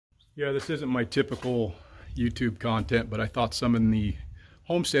Yeah, this isn't my typical YouTube content, but I thought some in the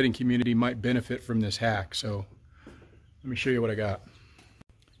homesteading community might benefit from this hack. So let me show you what I got.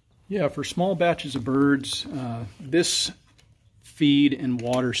 Yeah, for small batches of birds, this feed and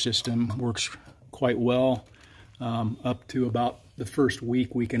water system works quite well up to about the first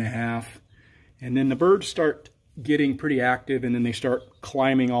week, week and a half. And then the birds start getting pretty active, and then they start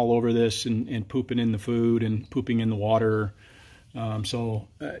climbing all over this and pooping in the food and pooping in the water.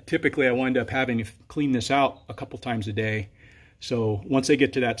 Typically I wind up having to clean this out a couple times a day. So once they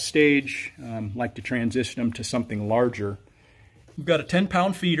get to that stage, I like to transition them to something larger. We've got a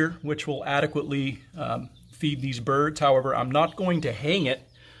 10-pound feeder, which will adequately feed these birds. However, I'm not going to hang it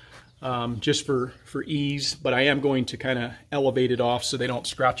just for ease, but I am going to kind of elevate it off so they don't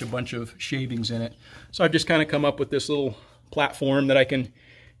scratch a bunch of shavings in it. So I've just kind of come up with this little platform that I can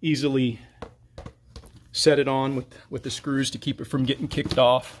easily set it on with the screws to keep it from getting kicked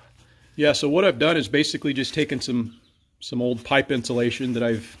off. Yeah, so what I've done is basically just taken some old pipe insulation that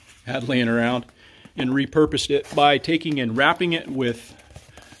I've had laying around and repurposed it by taking and wrapping it with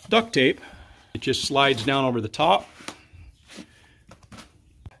duct tape. It just slides down over the top.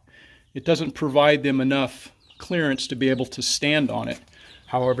 It doesn't provide them enough clearance to be able to stand on it.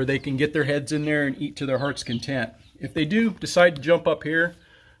 However, they can get their heads in there and eat to their heart's content. If they do decide to jump up here,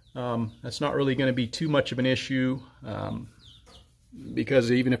 that's not really going to be too much of an issue because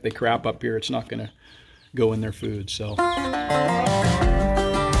even if they crap up here, it's not going to go in their food. So.